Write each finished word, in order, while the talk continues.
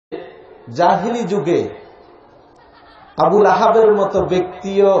জাহিলি যুগে আবুল আহাবের মতো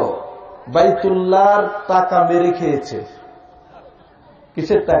ব্যক্তিও বাইতুল্লাহর টাকা মেরে খেয়েছে।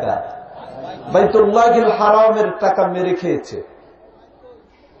 কিসের টাকা? বাইতুল্লাহিল হারামের টাকা মেরে খেয়েছে।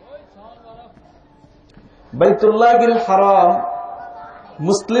 বাইতুল্লাহিল হারাম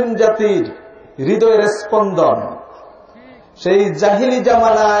মুসলিম জাতির হৃদয়ের স্পন্দন। সেই জাহিলি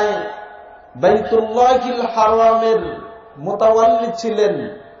জামানায় বাইতুল্লাহিল হারামের মুতাওয়াল্লি ছিলেন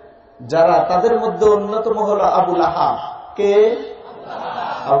যারা, তাদের মধ্যে অন্যতম হল আবুল আহাব। কে?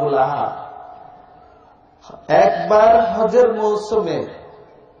 আবুল আহাব। একবার হজের মৌসুমে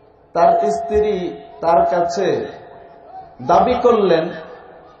তার স্ত্রী তার কাছে দাবি করলেন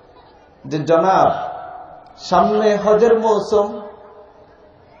যে জনাব, সামনে হজের মৌসুম,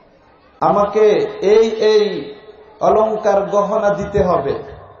 আমাকে এই এই অলংকার গহনা দিতে হবে,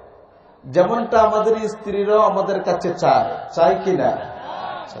 যেমনটা আমাদের স্ত্রীরাও আমাদের কাছে চায়। চায় কিনা?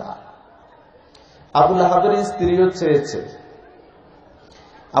 আবুল আহাবের স্ত্রীও চেয়েছে।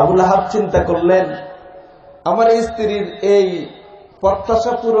 আবুল আহাব চিন্তা করলেন, আমার স্ত্রীর এই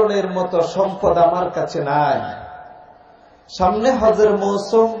প্রত্যাশা পূরণের মতো সম্পদ আমার কাছে নাই। সামনে হজের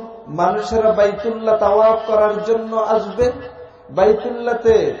মৌসুম, মানুষেরা বাইতুল্লাহ তাওয়াফ করার জন্য আসবে,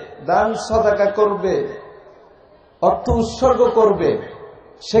 বাইতুল্লাহতে দান সাদাকা করবে, অর্থ উৎসর্গ করবে,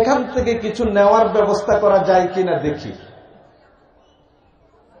 সেখান থেকে কিছু নেওয়ার ব্যবস্থা করা যায় কিনা দেখি।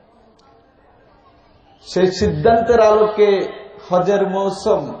 সেই সিদ্ধান্তের আলোকে হজের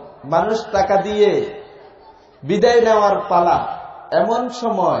মৌসুম, মানুষ টাকা দিয়ে বিদায় নেওয়ার পালা। এমন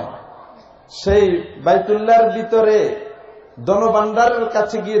সময় সেই বাইতুল্লাহর ভিতরে ধনভাণ্ডারের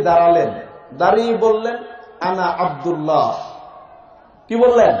কাছে গিয়ে দাঁড়ালেন, দাঁড়িয়ে বললেন, আনা আব্দুল্লাহ। কি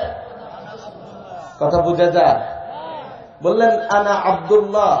বললেন? কথা বোঝা যায়? বললেন, আনা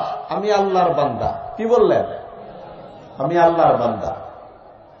আব্দুল্লাহ, আমি আল্লাহর বান্দা। কি বললেন? আমি আল্লাহর বান্দা।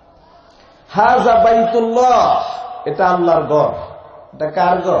 হাযা বাইতুল্লাহ, এটা আল্লাহর ঘর। এটা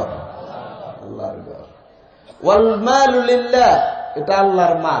কার ঘর? আল্লাহর ঘর। ওয়াল মালু লিল্লাহ, এটা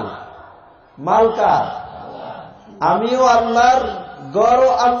আল্লাহর মাল। মাল কার? আমিও আল্লাহর, ঘরও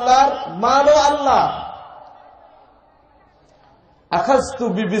আল্লাহর, মালও আল্লাহ। আখাযতু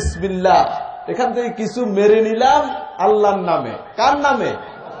বিবিসমিল্লাহ, এখান থেকে কিছু মেরে নিলাম আল্লাহর নামে। কার নামে?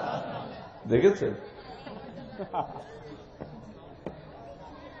 দেখেছেন?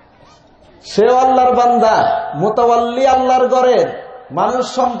 সে আল্লাহর বান্দা, মুতাওয়াল্লি আল্লাহর ঘরের, মানুষ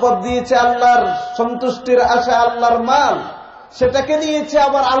সম্পদ দিয়েছে আল্লাহর সন্তুষ্টির আশা, আল্লাহর মাল, সেটাকে নিয়েছে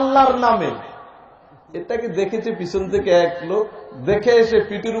আবার আল্লাহর নামে। এটাকে দেখেছে পিছন থেকে এক লোক, দেখে এসে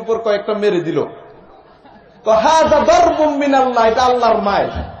পিঠের উপর কয়েকটা মেরে দিল। হাযা দারবুম মিনাল্লাহ, এটা আল্লাহর মায়।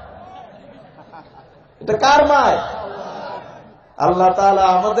 এটা কার মায়? আল্লাহ তাআলা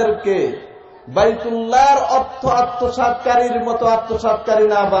আমাদেরকে বাইতুল্লাহর অর্থ আত্মসাৎকারীর মতো আত্মসাৎকারী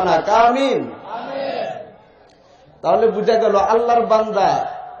না বানাক। আমিন। তাহলে বুঝা গেল আল্লাহর বান্দা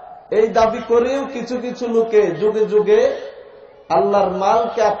এই দাবি করেও কিছু কিছু লোকে যুগে যুগে আল্লাহর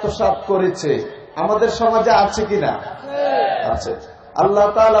মালকে আত্মসাৎ করেছে। আমাদের সমাজে আছে কিনা? আছে। আল্লাহ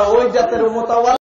তাআলা ওই জাতের মুতাওয়াল্লি